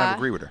 And I kind of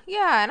agree with her.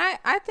 Yeah. And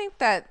I think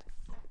that,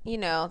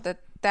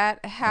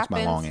 that happens. That's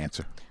my long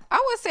answer.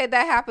 I would say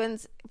that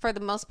happens for the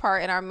most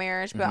part in our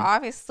marriage, but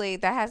obviously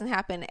that hasn't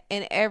happened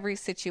in every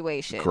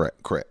situation.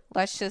 Correct.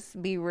 Let's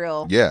just be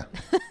real. Yeah.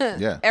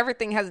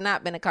 Everything has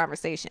not been a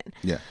conversation.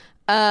 Yeah.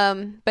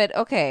 But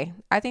okay,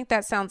 I think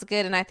that sounds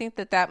good, and I think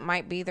that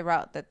might be the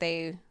route that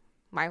they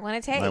might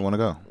want to take. Might want to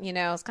go.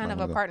 It's kind of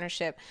a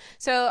partnership.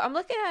 So I'm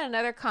looking at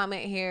another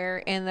comment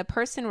here, and the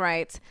person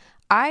writes,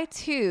 I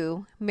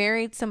too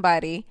married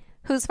somebody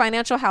whose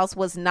financial house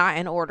was not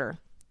in order.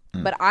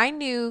 But I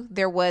knew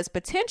there was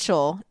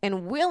potential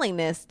and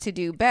willingness to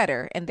do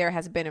better, and there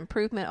has been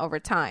improvement over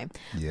time.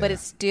 Yeah. But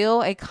it's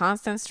still a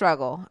constant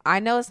struggle. I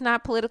know it's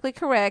not politically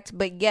correct,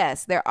 but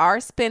yes, there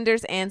are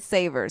spenders and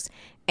savers,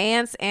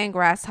 ants and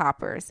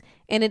grasshoppers.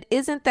 And it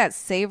isn't that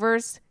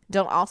savers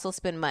don't also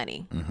spend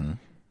money.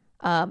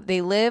 Mm-hmm.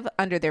 They live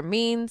under their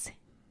means,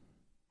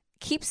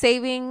 keep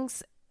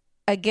savings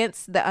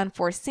against the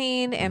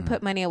unforeseen, and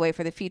put money away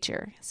for the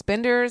future.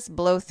 Spenders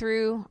blow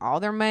through all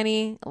their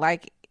money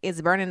like it's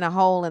burning a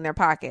hole in their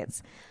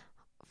pockets.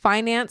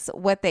 Finance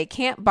what they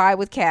can't buy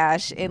with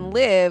cash and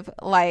live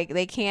like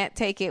they can't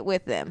take it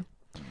with them.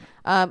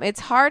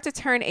 It's hard to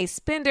turn a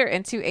spender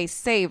into a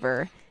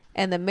saver,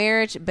 and the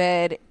marriage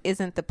bed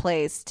isn't the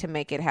place to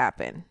make it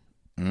happen.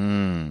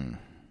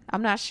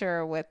 I'm not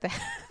sure what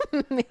that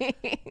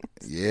means.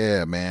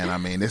 Yeah, man. I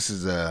mean, this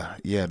is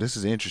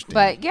interesting.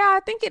 But yeah,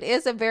 I think it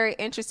is a very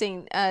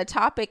interesting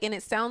topic, and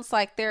it sounds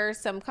like there are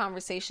some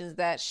conversations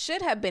that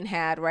should have been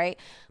had, right,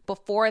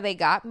 before they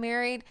got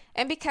married.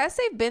 And because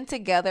they've been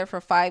together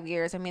for 5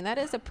 years, I mean, that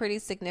is a pretty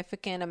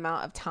significant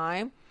amount of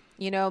time.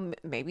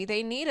 Maybe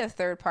they need a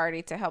third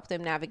party to help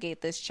them navigate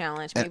this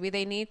challenge. Maybe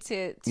they need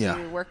to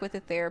work with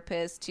a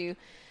therapist to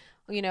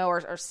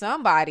or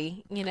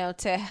somebody,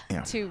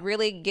 to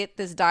really get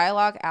this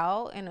dialogue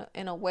out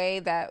in a way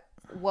that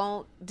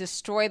won't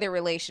destroy their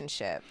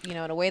relationship, in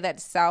a way that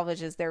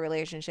salvages their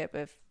relationship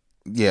if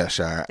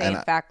Shire, they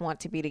in fact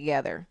want to be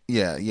together.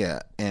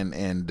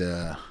 And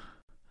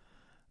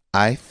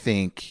I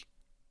think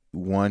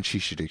she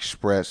should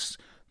express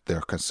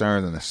their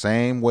concerns in the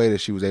same way that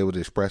she was able to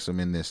express them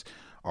in this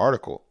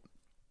article.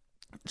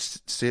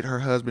 Sit her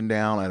husband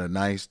down at a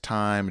nice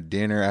time,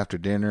 dinner after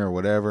dinner or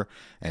whatever,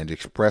 and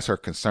express her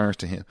concerns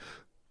to him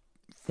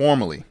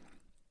formally.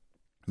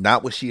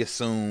 Not what she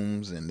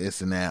assumes and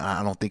this and that.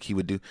 I don't think he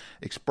would do.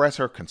 Express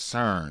her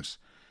concerns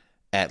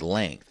at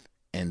length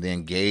and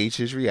then gauge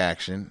his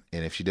reaction.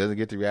 And if she doesn't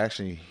get the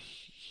reaction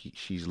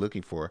she's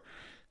looking for,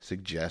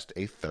 suggest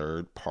a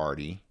third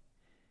party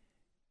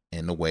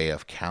in the way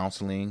of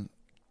counseling.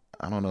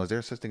 I don't know. Is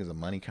there such thing as a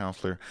money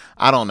counselor?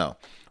 I don't know.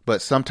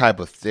 But some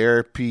type of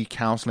therapy,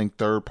 counseling,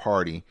 third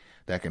party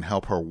that can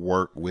help her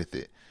work with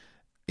it.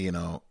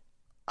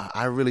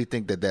 I really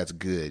think that that's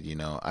good.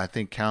 I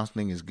think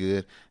counseling is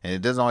good. And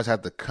it doesn't always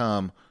have to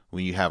come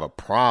when you have a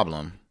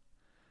problem,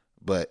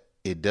 but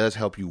it does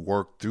help you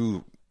work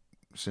through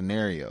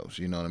scenarios.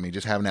 You know what I mean?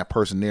 Just having that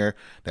person there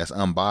that's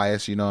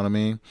unbiased, you know what I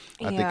mean?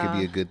 I think it'd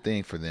be a good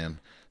thing for them.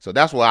 So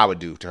that's what I would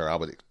do to her. I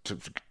would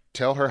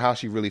tell her how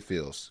she really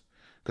feels.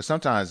 Because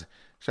sometimes,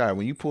 Shire,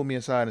 when you pull me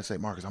aside and say,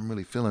 Marcus, I'm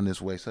really feeling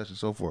this way, such and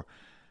so forth,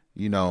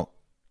 you're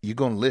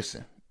going to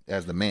listen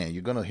as the man.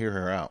 You're going to hear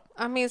her out.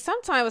 I mean,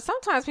 sometimes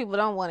people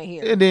don't want to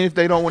hear. And then if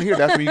they don't want to hear,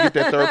 that's when you get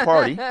that third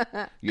party.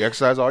 You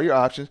exercise all your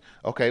options.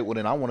 Okay, well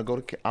then I want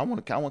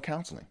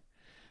counseling.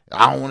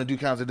 I don't want to do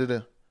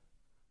counseling.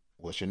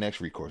 What's your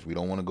next recourse? We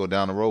don't want to go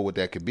down the road what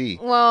that could be.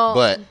 Well,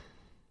 but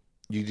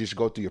you just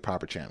go through your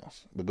proper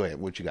channels. But go ahead.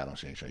 What you got on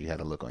Shane? You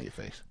had a look on your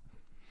face.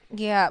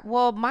 Yeah,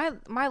 well,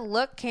 my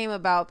look came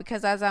about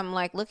because as I'm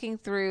looking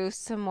through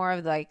some more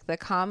of the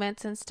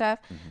comments and stuff,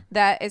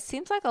 that it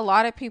seems like a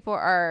lot of people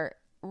are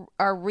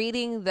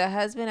reading the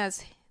husband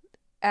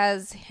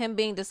as him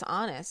being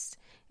dishonest,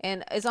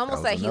 and it's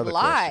almost like he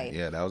lied. Question.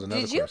 Yeah, that was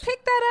another. Did you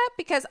pick that up?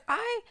 Because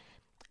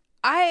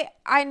I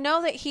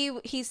know that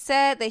he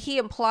said that he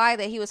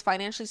implied that he was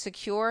financially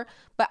secure,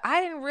 but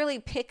I didn't really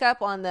pick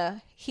up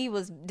on he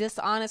was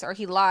dishonest or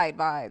he lied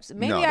vibes.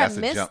 Maybe I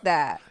missed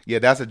that. Yeah,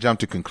 that's a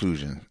jump to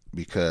conclusion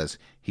because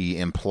he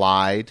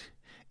implied,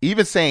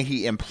 even saying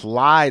he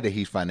implied that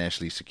he's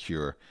financially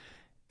secure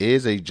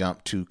is a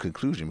jump to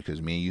conclusion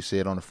because me and you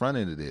said on the front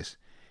end of this,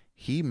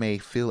 he may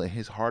feel in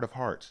his heart of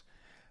hearts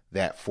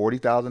that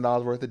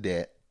 $40,000 worth of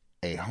debt,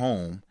 a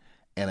home,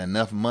 and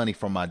enough money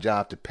from my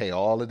job to pay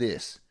all of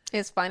this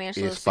is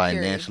financially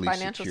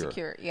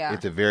secure. Yeah,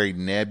 it's a very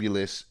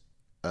nebulous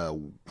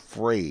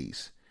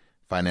phrase,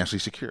 financially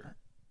secure.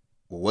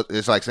 Well,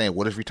 it's like saying,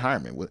 what is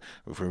retirement?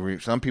 For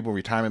some people,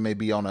 retirement may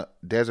be on a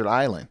desert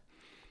island.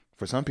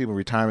 For some people,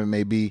 retirement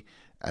may be,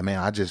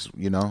 I just,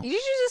 You should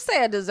just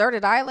say a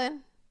deserted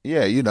island.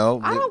 Yeah, I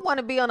don't want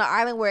to be on an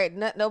island where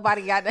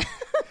nobody got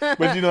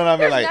But you know what I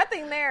mean? There's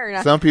nothing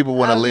there. Some people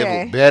want to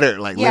live better,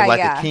 live like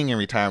a king in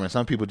retirement.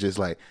 Some people just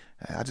I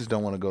just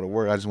don't want to go to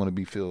work. I just want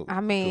to feel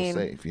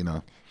safe,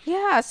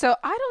 Yeah, so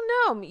I don't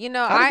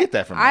know. I get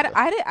that from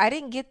I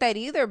didn't get that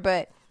either,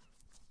 but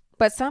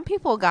some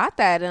people got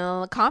that,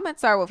 and the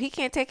comments are, well, if he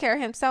can't take care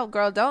of himself,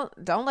 girl,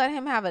 don't let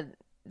him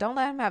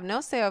have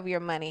no say over your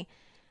money.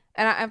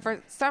 And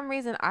for some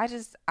reason, I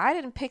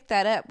didn't pick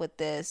that up with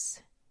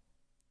this.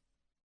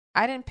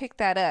 I didn't pick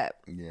that up.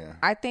 Yeah.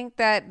 I think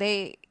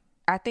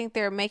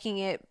they're making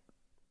it,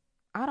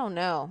 I don't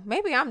know.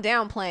 Maybe I'm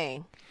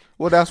downplaying.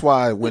 Well, that's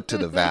why I went to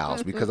the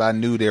vows, because I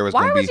knew there was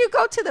going to be... Why would you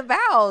go to the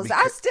vows?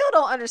 I still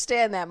don't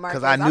understand that,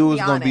 Marcus. Because I knew it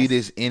was going to be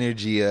this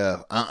energy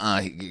of,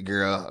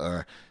 girl,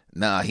 or,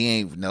 nah, he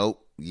ain't, nope.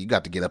 You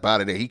got to get up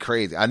out of there. He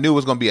crazy. I knew it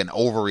was going to be an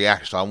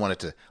overreaction, so I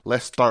wanted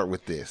let's start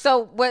with this.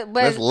 So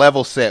let's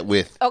level set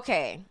with...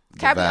 Okay.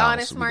 Can I be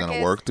honest, Marcus? We're going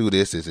to work through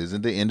this. This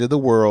isn't the end of the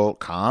world.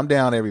 Calm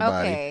down,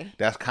 everybody. Okay.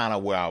 That's kind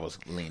of where I was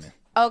leaning.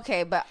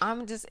 Okay, but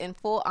I'm just in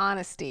full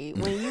honesty.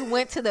 When you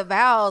went to the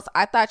vows,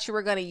 I thought you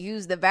were going to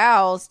use the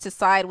vows to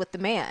side with the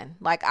man.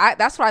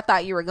 That's where I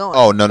thought you were going.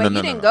 Oh, no,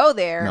 you didn't go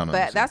there,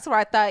 but that's where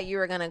I thought you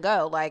were going to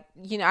go.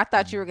 I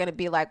thought you were going to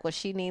be like, well,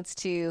 she needs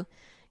to,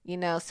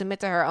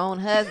 submit to her own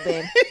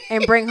husband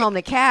and bring home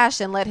the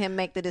cash and let him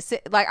make the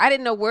decision. I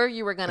didn't know where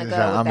you were going to go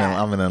with that.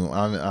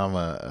 I'm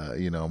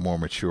a more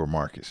mature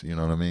Marcus. You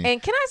know what I mean?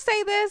 And can I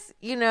say this?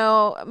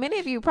 Many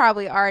of you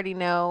probably already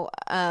know,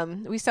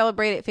 we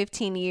celebrated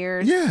 15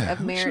 years of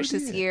marriage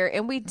this year,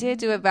 and we did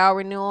do a vow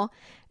renewal.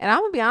 And I'm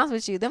going to be honest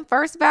with you, them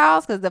first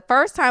vows, because the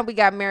first time we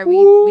got married,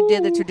 we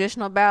did the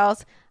traditional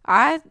vows.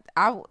 I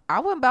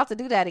wasn't about to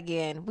do that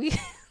again.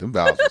 Them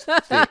vows was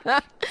thick.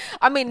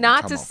 I mean,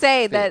 not to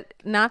say that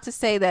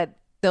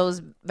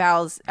those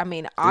vows,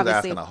 obviously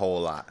asking a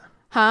whole lot.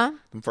 Huh?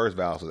 Them first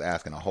vows was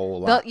asking a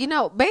whole lot. It's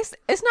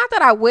not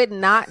that I would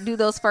not do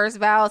those first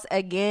vows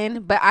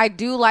again, but I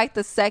do like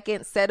the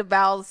second set of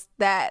vows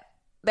that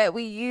that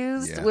we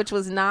used, Yeah. which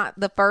was not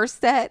the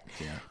first set.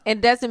 Yeah.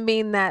 It doesn't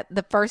mean that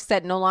the first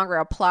set no longer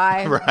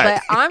apply. Right.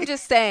 But I'm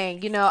just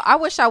saying, I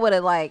wish I would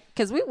have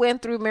because we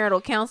went through marital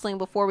counseling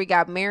before we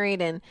got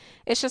married, and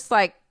it's just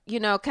like,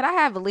 could I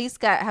have at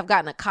least have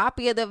gotten a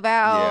copy of the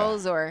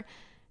vows, or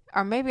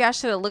maybe I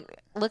should have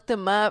looked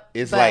them up.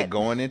 It's like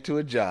going into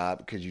a job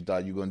because you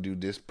thought you were going to do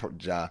this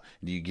job.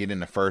 You get in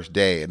the first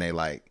day and they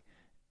like,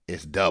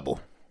 it's double.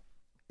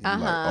 You're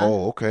like,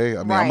 oh, okay.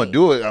 I mean, I'm going to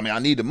do it. I mean, I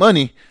need the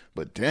money,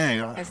 but dang.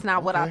 It's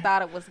not what I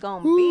thought it was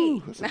going to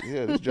be.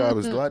 Yeah, this job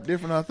is a lot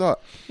different than I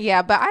thought.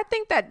 Yeah, but I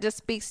think that just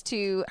speaks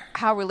to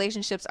how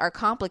relationships are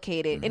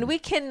complicated. Mm-hmm. And we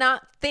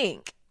cannot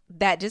think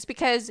that just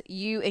because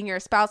you and your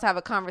spouse have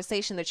a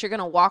conversation that you're going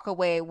to walk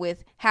away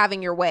with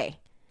having your way.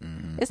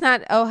 Mm-hmm. It's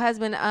not, oh,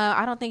 husband,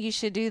 I don't think you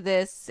should do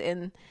this.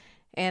 And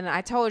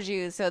I told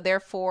you, so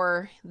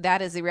therefore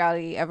that is the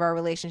reality of our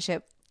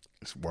relationship.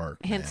 It's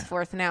work,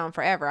 henceforth, now and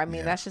forever. I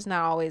mean, that's just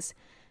not always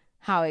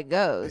how it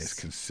goes. It's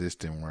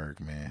consistent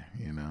work, man.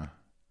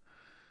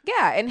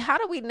 Yeah, and how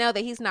do we know that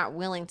he's not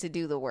willing to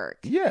do the work?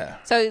 Yeah.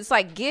 So it's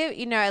like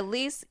at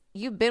least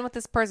you've been with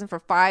this person for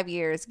 5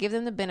 years. Give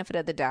them the benefit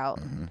of the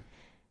doubt. Mm-hmm.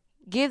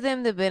 Give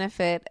them the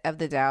benefit of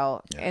the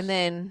doubt, Yes. and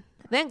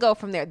then go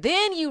from there.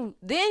 Then you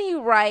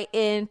write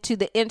into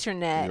the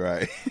internet.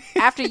 Right.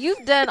 After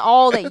you've done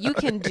all that you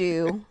can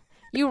do.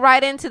 You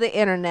write into the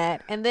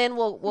internet, and then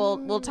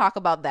we'll talk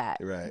about that.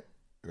 Right.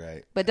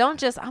 But I'm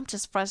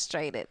just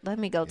frustrated. Let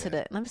me go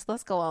to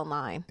let's go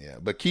online. Yeah,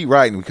 but keep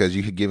writing because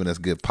you've given us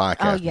good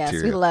podcast Oh yes,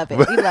 material. we love it.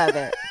 We love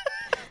it.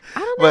 I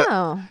don't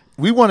know.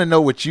 We want to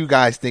know what you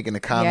guys think in the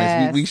comments.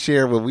 Yes. We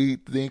share what we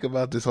think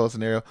about this whole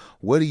scenario.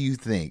 What do you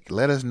think?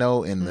 Let us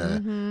know in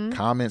the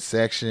comment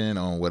section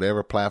on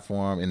whatever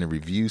platform, in the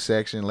review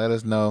section. Let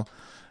us know.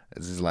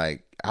 This is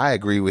like, I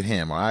agree with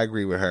him or I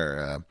agree with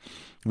her.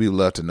 We would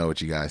love to know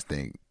what you guys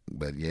think.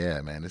 But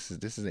yeah, man, this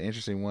is an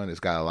interesting one. It's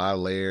got a lot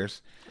of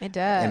layers. It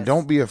does. And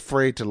don't be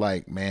afraid to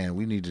I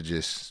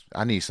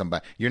need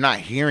somebody. You're not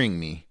hearing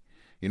me.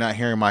 You're not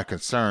hearing my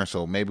concern.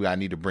 So maybe I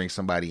need to bring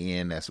somebody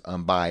in that's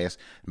unbiased.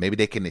 Maybe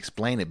they can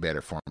explain it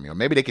better for me. Or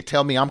maybe they could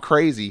tell me I'm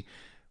crazy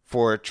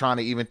for trying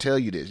to even tell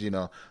you this,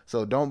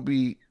 So don't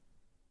be,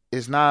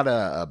 it's not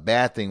a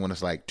bad thing when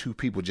it's like two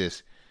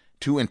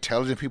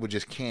intelligent people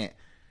just can't,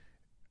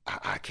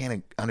 I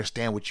can't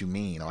understand what you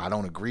mean, or I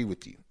don't agree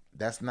with you.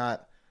 That's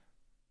not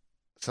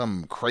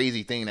some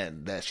crazy thing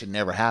that should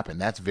never happen.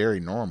 That's very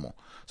normal.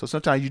 So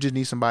sometimes you just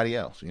need somebody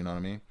else. You know what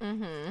I mean?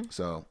 Mm-hmm.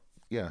 So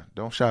yeah,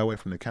 don't shy away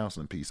from the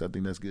counseling piece. I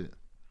think that's good.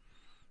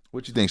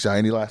 What you think, Shy?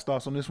 Any last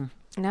thoughts on this one?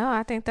 No,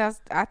 I think that's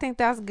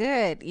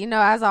good.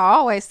 As I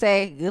always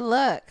say, good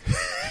luck.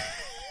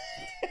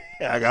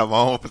 I got my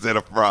own set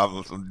of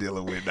problems I'm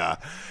dealing with now.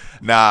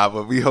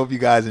 But we hope you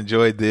guys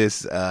enjoyed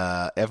this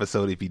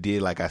episode. If you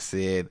did, like I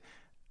said,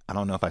 I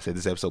don't know if I said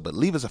this episode, but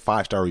leave us a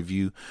 5-star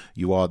review.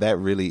 You all, that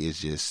really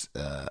is just,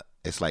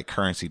 it's like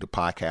currency to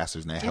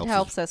podcasters. And that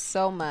helps us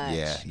so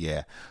much.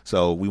 Yeah.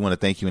 So we want to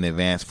thank you in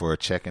advance for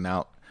checking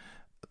out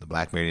the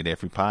Black Married and Debt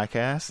Free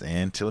podcast. And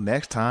until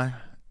next time,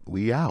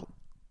 we out.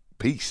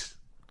 Peace.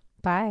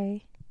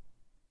 Bye.